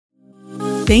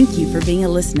Thank you for being a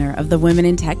listener of the Women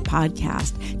in Tech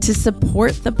podcast. To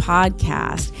support the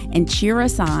podcast and cheer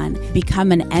us on,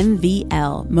 become an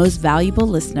MVL, Most Valuable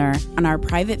Listener, on our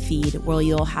private feed where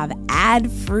you'll have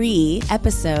ad-free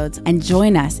episodes and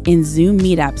join us in Zoom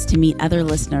meetups to meet other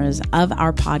listeners of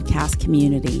our podcast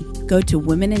community. Go to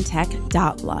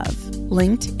womenintech.love,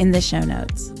 linked in the show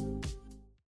notes.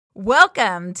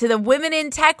 Welcome to the Women in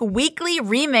Tech Weekly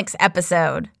Remix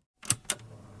episode.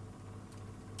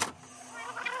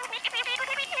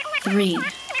 3,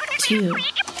 2,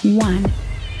 1.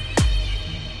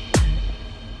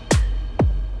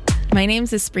 My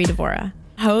name's Espree Devora,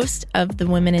 host of the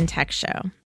Women in Tech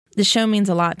Show. The show means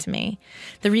a lot to me.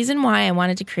 The reason why I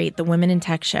wanted to create the Women in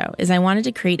Tech Show is I wanted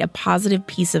to create a positive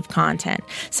piece of content,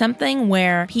 something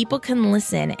where people can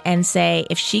listen and say,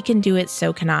 if she can do it,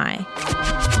 so can I.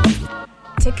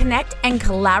 To connect and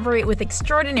collaborate with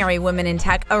extraordinary women in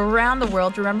tech around the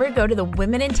world, remember to go to the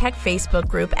Women in Tech Facebook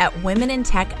group at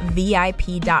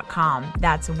womenintechvip.com.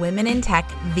 That's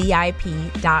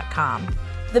womenintechvip.com.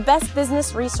 The best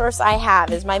business resource I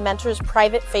have is my mentor's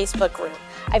private Facebook group.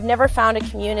 I've never found a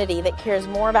community that cares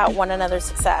more about one another's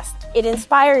success. It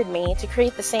inspired me to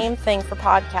create the same thing for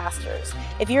podcasters.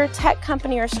 If you're a tech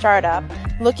company or startup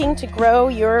looking to grow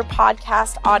your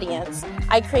podcast audience,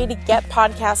 I created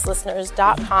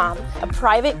getpodcastlisteners.com, a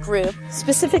private group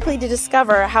specifically to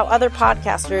discover how other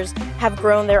podcasters have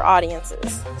grown their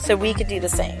audiences, so we could do the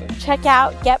same. Check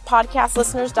out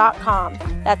getpodcastlisteners.com.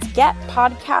 That's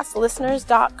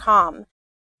getpodcastlisteners.com.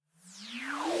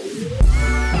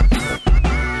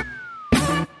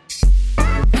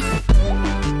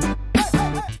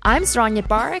 I'm Saranya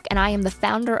Barak, and I am the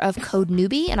founder of Code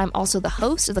Newbie, and I'm also the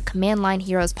host of the Command Line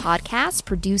Heroes podcast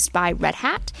produced by Red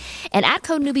Hat. And at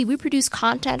Code Newbie, we produce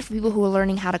content for people who are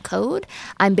learning how to code.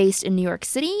 I'm based in New York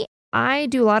City. I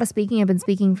do a lot of speaking. I've been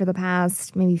speaking for the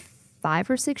past maybe 5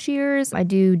 or 6 years. I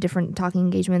do different talking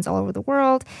engagements all over the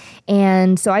world.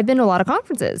 And so I've been to a lot of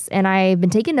conferences, and I've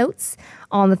been taking notes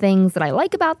on the things that I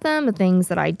like about them, the things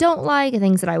that I don't like, the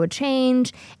things that I would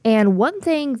change. And one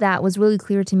thing that was really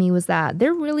clear to me was that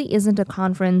there really isn't a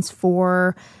conference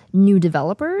for new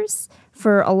developers.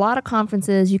 For a lot of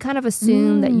conferences, you kind of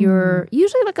assume that you're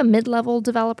usually like a mid-level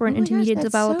developer, an intermediate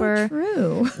developer.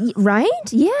 So true.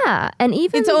 Right? Yeah. And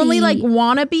even it's only like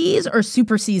wannabes or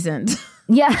super seasoned.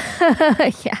 Yeah.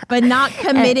 Yeah. But not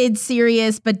committed,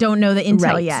 serious, but don't know the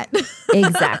intel yet.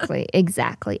 Exactly.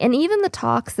 And even the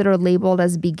talks that are labeled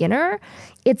as beginner,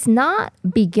 it's not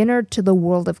beginner to the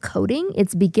world of coding.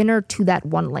 It's beginner to that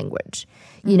one language,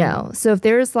 you know? So if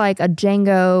there's like a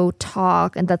Django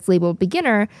talk and that's labeled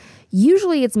beginner,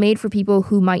 usually it's made for people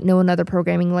who might know another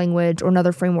programming language or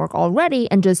another framework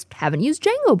already and just haven't used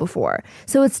Django before.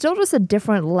 So it's still just a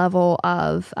different level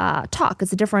of talk.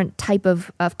 It's a different type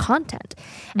of content.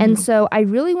 And so I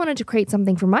really wanted to create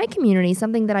something for my community,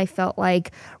 something that I felt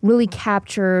like really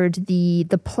captured the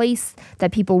place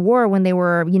that people were when they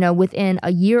were, you know, within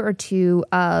a year or two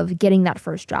of getting that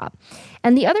first job.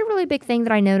 And the other really big thing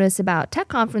that I notice about tech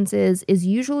conferences is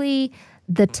usually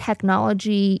the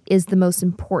technology is the most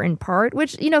important part,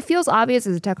 which, you know, feels obvious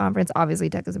as a tech conference. Obviously,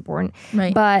 tech is important.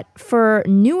 Right. But for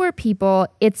newer people,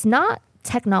 it's not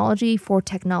technology for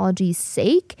technology's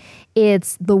sake.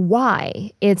 It's the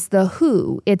why, it's the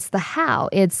who, it's the how,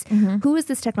 it's who is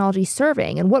this technology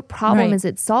serving and what problem is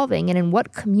it solving and in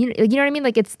what community, you know what I mean?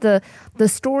 Like it's the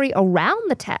story around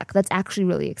the tech that's actually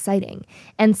really exciting.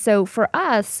 And so for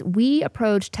us, we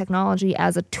approach technology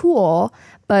as a tool,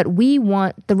 but we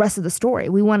want the rest of the story.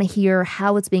 We want to hear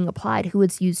how it's being applied, who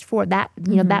it's used for, that,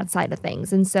 you know, that side of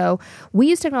things. And so we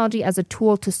use technology as a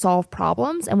tool to solve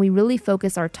problems, and we really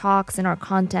focus our talks and our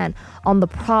content on the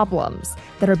problems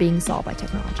that are being solved by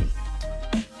technology.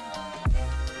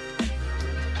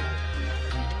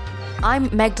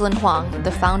 I'm Magdalene Huang,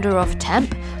 the founder of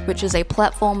Temp, which is a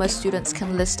platform where students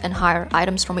can list and hire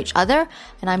items from each other,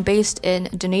 and I'm based in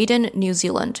Dunedin, New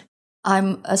Zealand.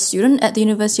 I'm a student at the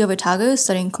University of Otago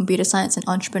studying computer science and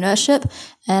entrepreneurship,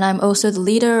 and I'm also the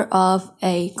leader of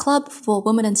a club for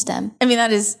women in STEM. I mean,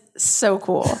 that is so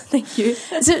cool. Thank you.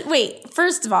 So wait,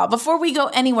 first of all, before we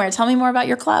go anywhere, tell me more about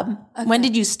your club. Okay. When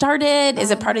did you start it? Is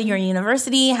it part of your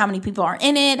university? How many people are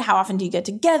in it? How often do you get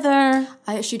together?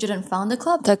 I actually didn't found the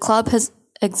club. The club has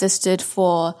existed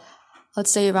for, let's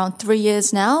say, around 3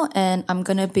 years now, and I'm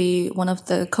going to be one of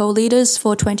the co-leaders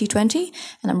for 2020,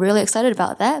 and I'm really excited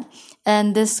about that.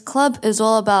 And this club is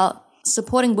all about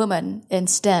supporting women in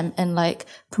STEM and like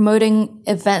promoting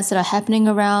events that are happening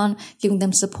around, giving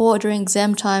them support during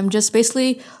exam time, just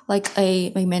basically like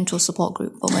a mental support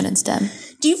group for women in STEM.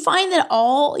 Do you find that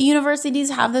all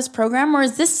universities have this program, or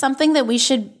is this something that we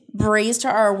should raise to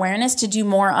our awareness to do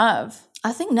more of?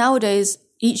 I think nowadays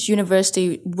each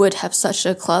university would have such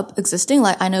a club existing.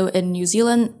 Like I know in New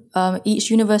Zealand, each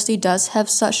university does have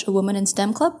such a Women in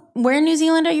STEM club. Where in New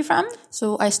Zealand are you from?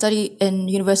 So I study in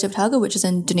University of Otago, which is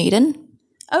in Dunedin.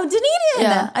 Oh, Dunedin.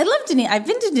 Yeah. I love Dunedin. I've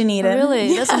been to Dunedin.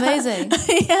 Really? That's amazing.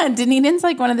 Yeah, Dunedin's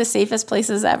like one of the safest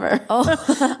places ever.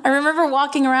 Oh. I remember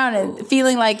walking around and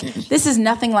feeling like this is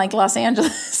nothing like Los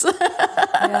Angeles.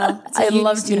 Yeah, I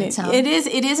love Dunedin. town. It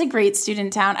is a great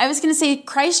student town. I was going to say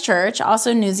Christchurch,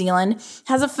 also New Zealand,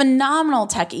 has a phenomenal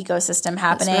tech ecosystem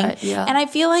happening. That's right, yeah. And I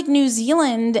feel like New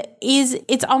Zealand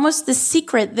it's almost the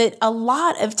secret that a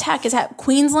lot of tech is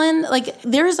Queensland, like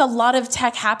there's a lot of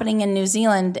tech happening in New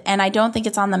Zealand, and I don't think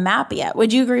it's on the map yet.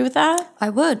 Would you agree with that?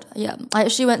 I would, yeah. I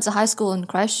actually went to high school in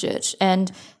Christchurch,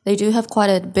 and they do have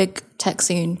quite a big tech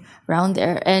scene around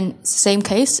there. And same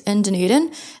case in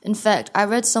Dunedin. In fact, I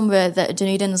read somewhere that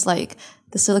Dunedin is like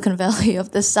the Silicon Valley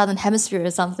of the Southern Hemisphere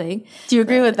or something. Do you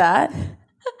agree with that?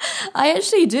 I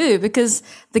actually do, because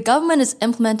the government is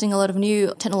implementing a lot of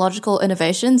new technological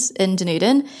innovations in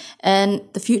Dunedin, and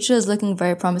the future is looking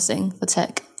very promising for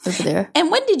tech over there.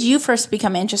 And when did you first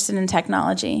become interested in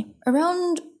technology?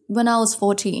 Around when I was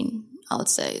 14, I would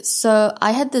say. So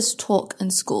I had this talk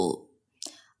in school,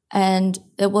 and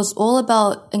it was all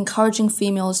about encouraging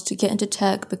females to get into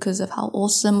tech because of how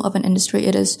awesome of an industry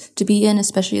it is to be in,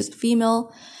 especially as a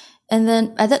female. And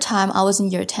then at that time, I was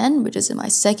in year 10, which is in my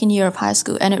second year of high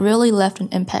school, and it really left an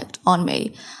impact on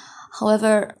me.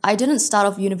 However, I didn't start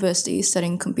off university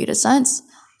studying computer science.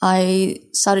 I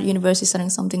started university studying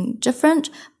something different,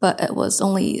 but it was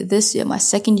only this year, my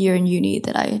second year in uni,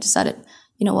 that I decided,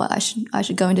 you know what, I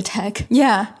should go into tech.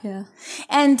 Yeah. Yeah.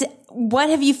 And what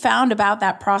have you found about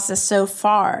that process so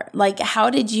far? Like, how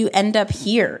did you end up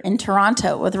here in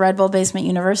Toronto with Red Bull Basement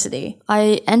University?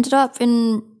 I ended up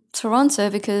in Toronto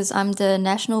because I'm the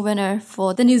national winner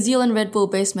for the New Zealand Red Bull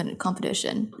Basement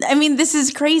competition. I mean, this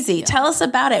is crazy. Yeah. Tell us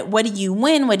about it. What do you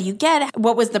win? What do you get?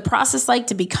 What was the process like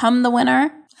to become the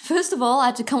winner? First of all, I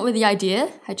had to come up with the idea,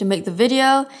 I had to make the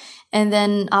video, and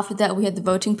then after that we had the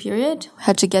voting period,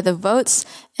 had to gather votes,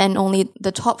 and only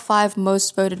the top 5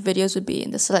 most voted videos would be in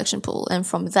the selection pool, and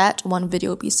from that, one video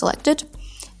would be selected.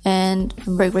 And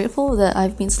I'm very grateful that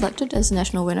I've been selected as the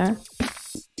national winner.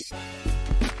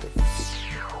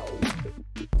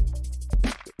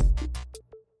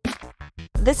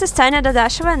 This is Tanya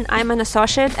Dadasheva, and I'm an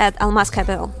associate at Almaz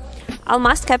Capital.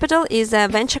 Almaz Capital is a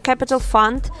venture capital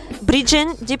fund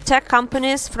bridging deep tech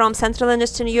companies from Central and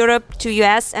Eastern Europe to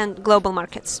US and global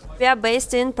markets. We are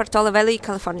based in Portola Valley,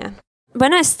 California.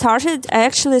 When I started, I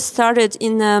actually started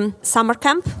in a summer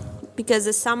camp, because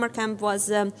the summer camp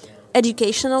was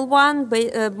educational one,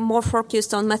 more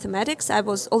focused on mathematics. I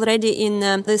was already in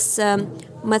this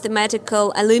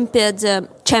mathematical Olympiad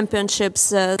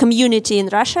championships community in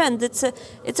Russia, and it's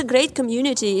a great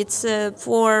community. It's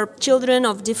for children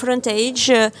of different age.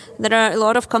 There are a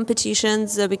lot of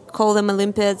competitions. We call them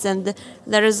Olympiads, and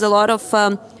there is a lot of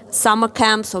summer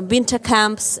camps or winter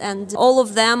camps, and all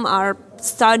of them are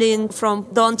studying from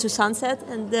dawn to sunset,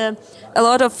 and a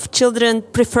lot of children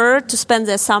prefer to spend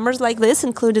their summers like this,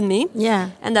 including me.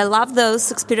 Yeah. And I love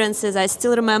those experiences. I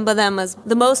still remember them as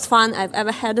the most fun I've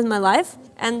ever had in my life.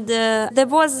 And there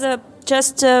was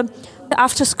just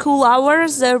after school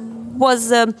hours, there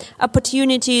was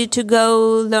opportunity to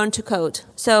go learn to code.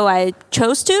 So I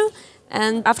chose to,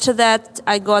 and after that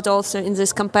I got also in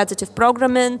this competitive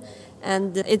programming,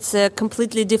 and it's a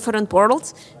completely different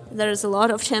world. There's a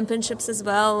lot of championships as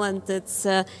well, and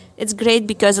it's great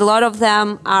because a lot of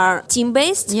them are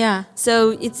team-based. Yeah.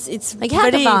 So it's like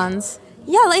hackathons.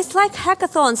 Yeah, it's like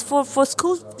hackathons for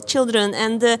school children,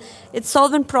 and it's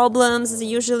solving problems.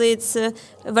 Usually it's a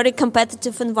very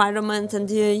competitive environment, and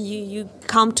you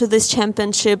come to this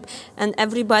championship, and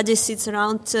everybody sits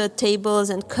around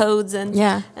tables and codes and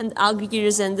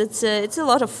argues, and it's a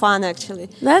lot of fun actually.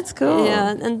 That's cool. Yeah,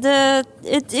 and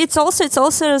it's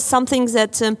also something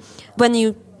that when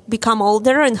you become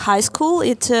older in high school,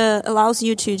 it allows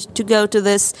you to go to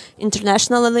this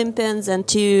international Olympians and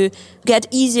to get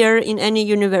easier in any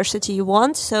university you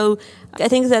want. So I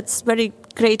think that's very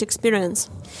great experience.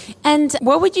 And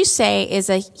what would you say is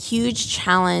a huge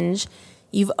challenge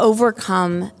you've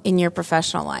overcome in your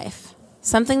professional life?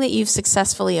 Something that you've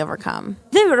successfully overcome?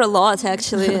 There were a lot,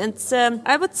 actually. And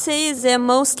I would say they're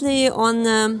mostly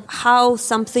on how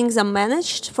some things are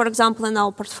managed. For example, in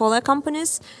our portfolio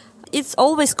companies, it's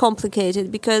always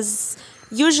complicated because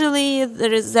usually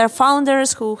there are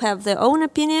founders who have their own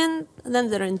opinion, then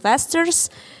there are investors,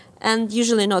 and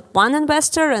usually not one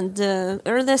investor, and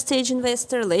earlier stage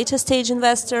investor, later stage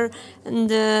investor, and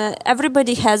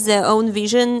everybody has their own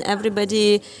vision,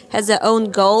 everybody has their own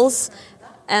goals.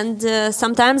 and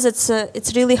sometimes it's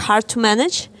really hard to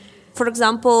manage. For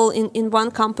example, in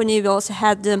one company we also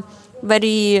had a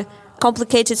very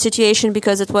complicated situation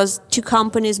because it was two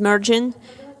companies merging,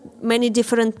 many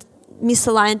different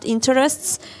misaligned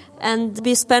interests, and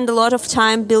we spent a lot of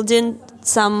time building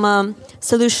some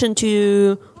solution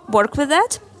to work with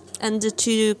that and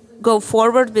to go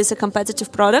forward with a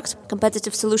competitive product,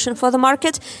 competitive solution for the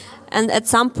market. And at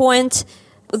some point,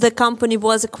 the company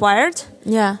was acquired.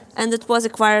 Yeah. And it was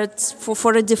acquired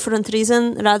for a different reason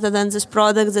rather than this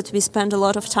product that we spent a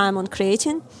lot of time on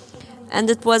creating. And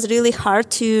it was really hard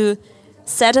to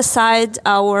set aside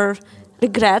our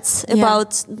regrets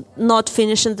about not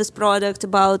finishing this product,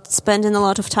 about spending a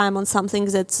lot of time on something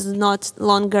that's not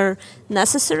longer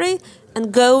necessary,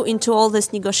 and go into all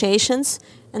these negotiations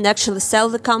and actually sell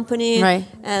the company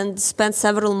and spend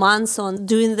several months on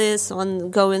doing this,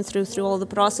 on going through all the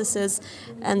processes.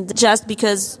 And just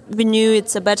because we knew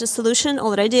it's a better solution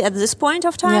already at this point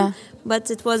of time, but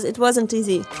it wasn't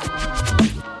easy.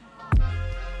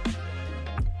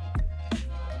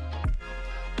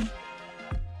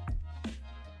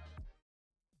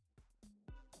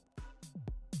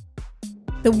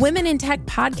 The Women in Tech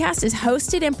podcast is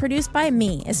hosted and produced by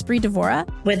me, Esprit Devora,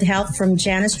 with help from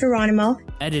Janice Geronimo.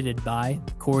 Edited by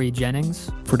Corey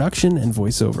Jennings. Production and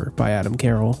voiceover by Adam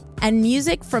Carroll. And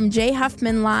music from Jay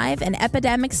Huffman Live and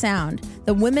Epidemic Sound.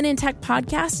 The Women in Tech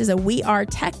podcast is a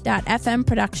wearetech.fm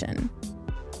production.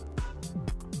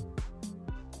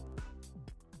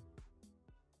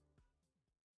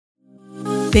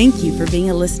 Thank you for being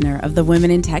a listener of the Women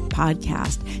in Tech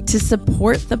podcast. To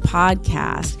support the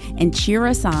podcast and cheer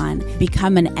us on,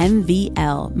 become an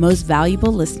MVL, Most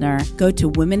Valuable Listener, go to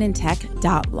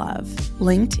womenintech.love,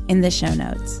 linked in the show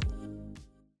notes.